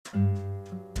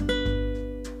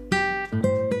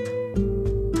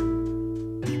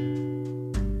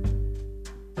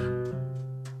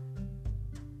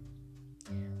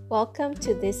Welcome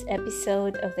to this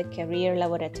episode of the Career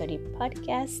Laboratory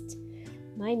podcast.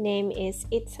 My name is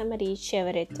Itza Marie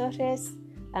Chevere Torres.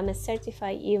 I'm a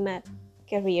certified UMAP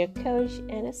career coach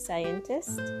and a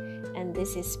scientist, and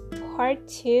this is part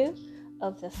 2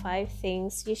 of the 5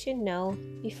 things you should know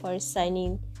before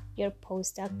signing your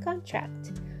postdoc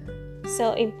contract.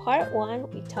 So in part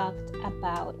 1, we talked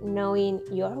about knowing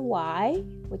your why,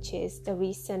 which is the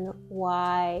reason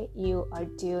why you are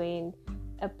doing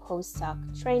a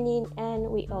postdoc training, and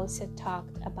we also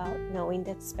talked about knowing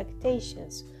the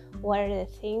expectations. What are the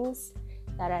things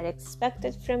that are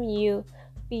expected from you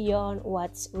beyond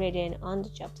what's written on the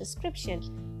job description?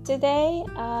 Today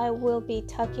I will be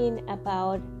talking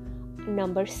about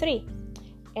number 3,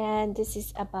 and this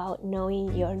is about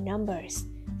knowing your numbers.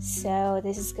 So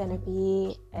this is going to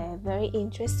be a very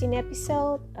interesting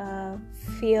episode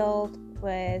filled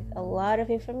with a lot of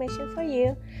information for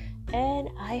you, and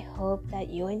I hope that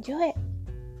you enjoy it.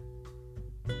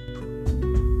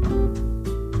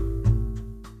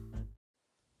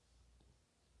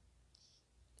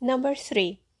 Number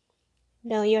 3,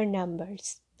 know your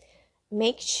numbers.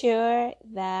 Make sure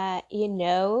that you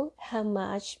know how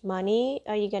much money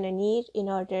are you going to need in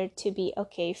order to be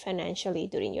okay financially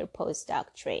during your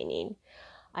postdoc training.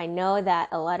 I know that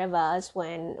a lot of us,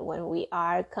 when we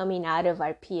are coming out of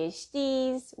our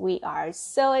PhDs, we are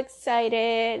so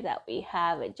excited that we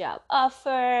have a job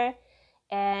offer.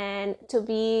 And to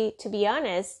be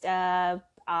honest,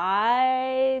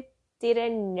 I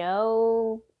didn't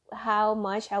know how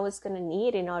much I was going to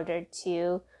need in order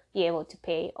to be able to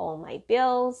pay all my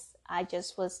bills. I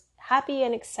just was happy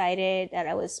and excited that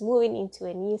I was moving into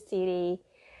a new city.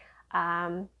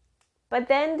 But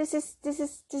then this is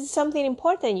something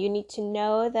important. You need to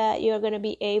know that you're going to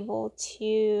be able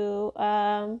to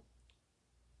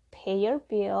pay your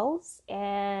bills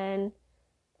and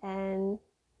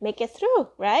make it through,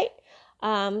 right?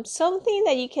 Something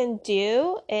that you can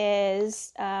do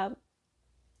is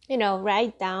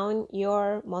write down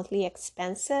your monthly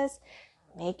expenses.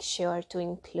 Make sure to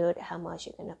include how much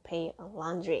you're going to pay on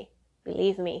laundry.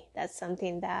 Believe me, that's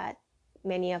something that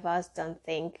many of us don't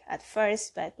think at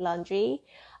first, but laundry,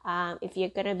 if you're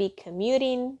going to be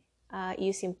commuting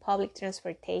using public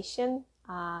transportation,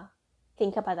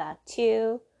 think about that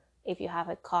too. If you have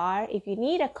a car, if you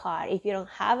need a car, if you don't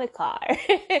have a car,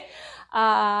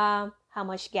 how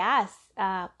much gas,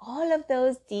 all of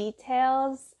those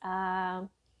details,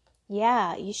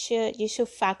 you should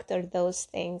factor those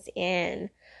things in.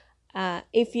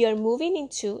 If you're moving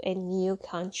into a new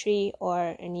country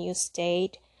or a new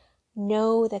state,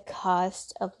 know the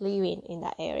cost of living in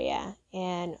that area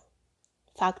and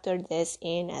factor this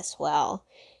in as well.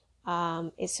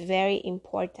 It's very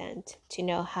important to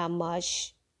know how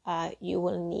much you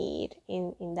will need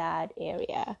in that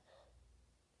area.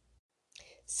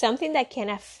 Something that can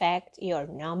affect your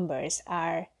numbers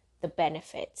are the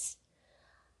benefits.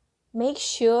 Make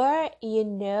sure you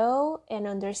know and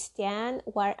understand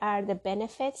what are the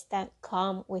benefits that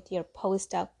come with your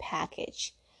postdoc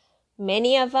package.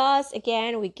 Many of us,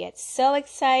 again, we get so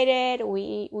excited.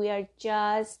 We are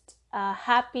just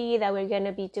happy that we're going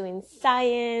to be doing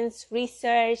science,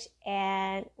 research,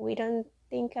 and we don't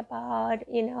think about,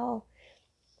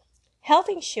 health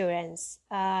insurance,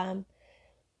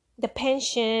 the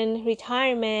pension,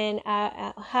 retirement,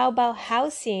 how about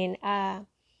housing?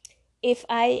 If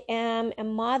I am a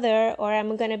mother or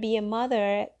I'm going to be a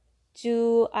mother,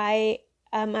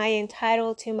 am I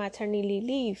entitled to maternity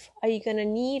leave? Are you going to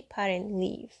need parent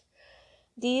leave?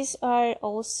 These are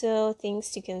also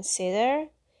things to consider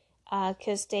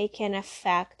because they can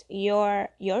affect your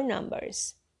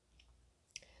numbers.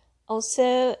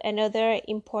 Also, another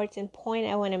important point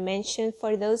I want to mention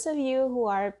for those of you who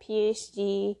are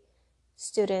PhD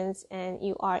students and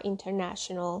you are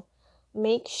international,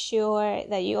 make sure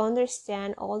that you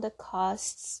understand all the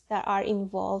costs that are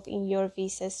involved in your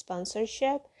visa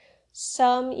sponsorship.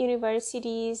 Some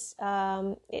universities,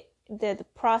 the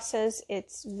process,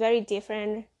 it's very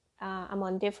different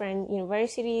among different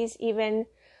universities. Even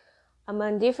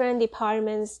among different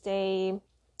departments, they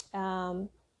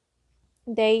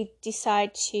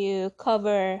decide to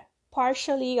cover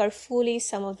partially or fully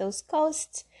some of those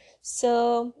costs.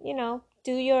 So,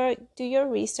 do your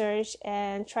research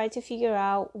and try to figure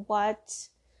out what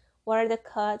are the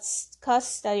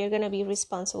costs that you're going to be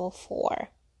responsible for.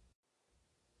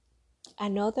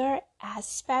 Another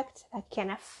aspect that can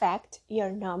affect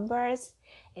your numbers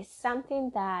is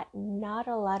something that not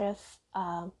a lot of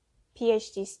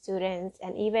PhD students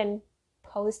and even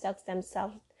postdocs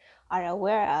themselves are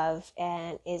aware of,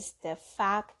 and is the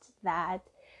fact that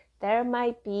there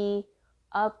might be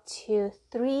up to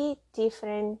 3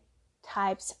 different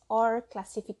types or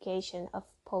classification of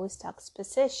postdocs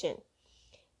position.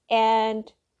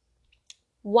 And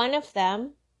one of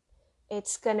them,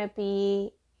 it's going to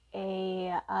be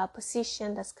a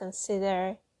position that's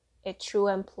considered a true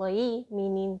employee,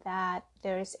 meaning that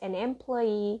there's an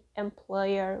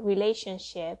employee-employer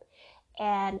relationship.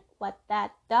 And what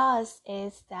that does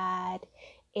is that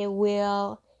it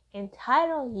will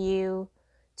entitle you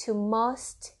to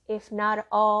most, if not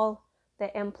all,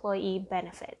 the employee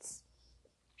benefits.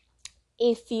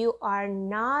 If you are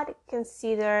not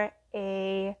considered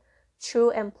a true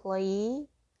employee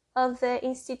of the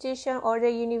institution or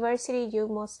the university, you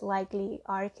most likely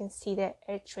are considered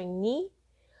a trainee.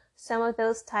 Some of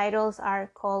those titles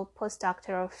are called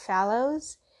postdoctoral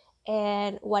fellows.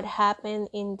 And what happened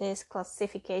in this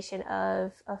classification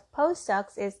of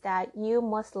postdocs is that you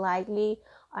most likely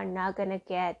are not going to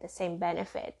get the same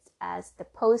benefits as the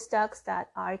postdocs that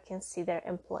are considered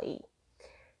employee.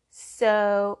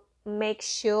 So make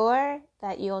sure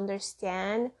that you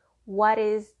understand what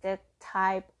is the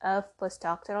type of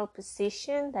postdoctoral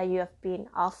position that you have been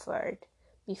offered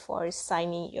before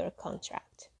signing your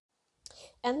contract.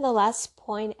 And the last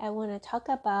point I want to talk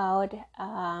about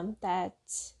that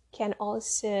can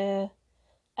also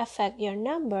affect your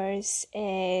numbers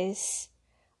is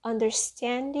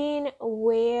understanding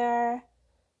where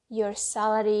your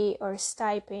salary or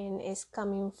stipend is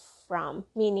coming from,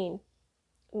 meaning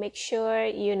make sure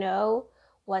you know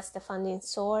what's the funding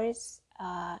source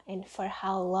and for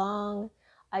how long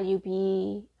are you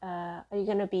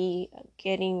going to be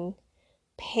getting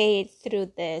paid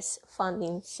through this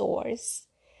funding source.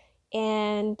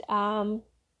 And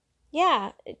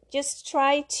just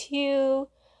try to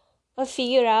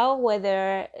figure out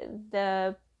whether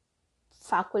the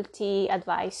faculty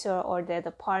advisor or the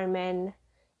department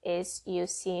is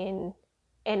using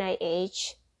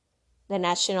NIH, the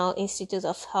National Institute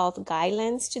of Health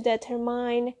guidelines, to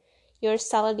determine your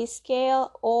salary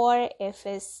scale, or if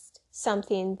it's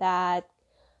something that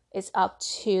is up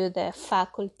to the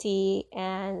faculty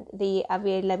and the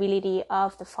availability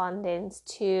of the fundings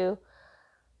to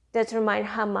determine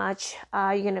how much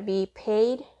you're going to be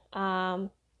paid.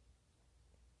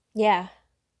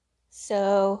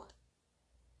 So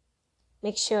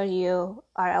make sure you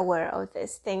are aware of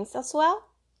these things as well.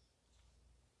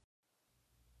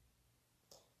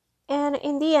 And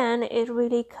in the end, it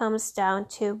really comes down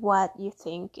to what you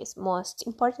think is most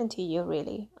important to you,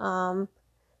 really.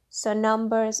 So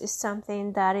numbers is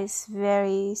something that is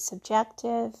very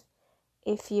subjective.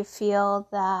 If you feel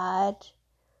that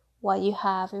what you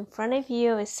have in front of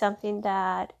you is something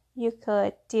that you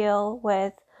could deal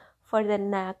with for the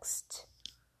next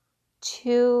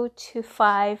 2 to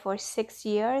 5 or 6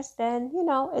 years, then,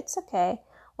 it's okay.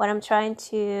 What I'm trying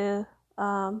to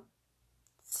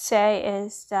say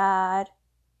is that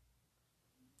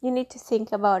you need to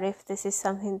think about if this is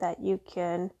something that you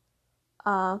can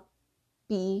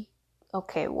be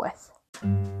okay with.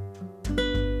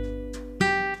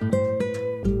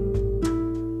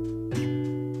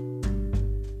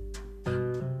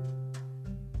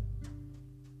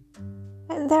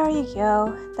 And there you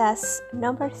go. That's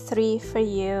number 3 for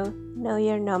you. Know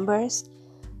your numbers.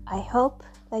 I hope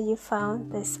that you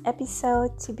found this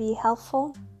episode to be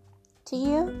helpful to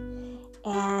you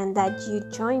and that you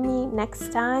join me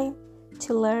next time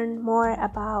to learn more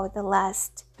about the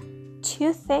last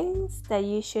 2 things that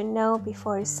you should know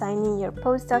before signing your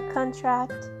postdoc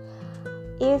contract.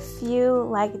 If you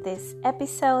like this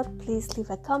episode, please leave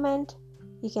a comment.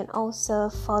 You can also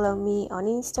follow me on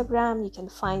Instagram. You can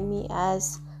find me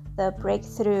as the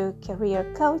Breakthrough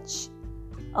Career Coach.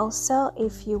 Also,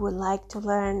 if you would like to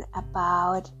learn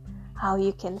about how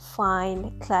you can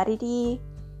find clarity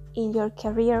in your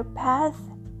career path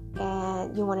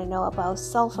and you want to know about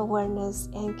self-awareness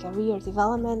and career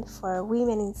development for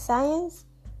women in science,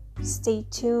 stay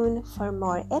tuned for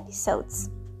more episodes.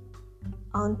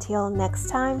 Until next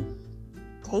time,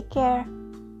 take care.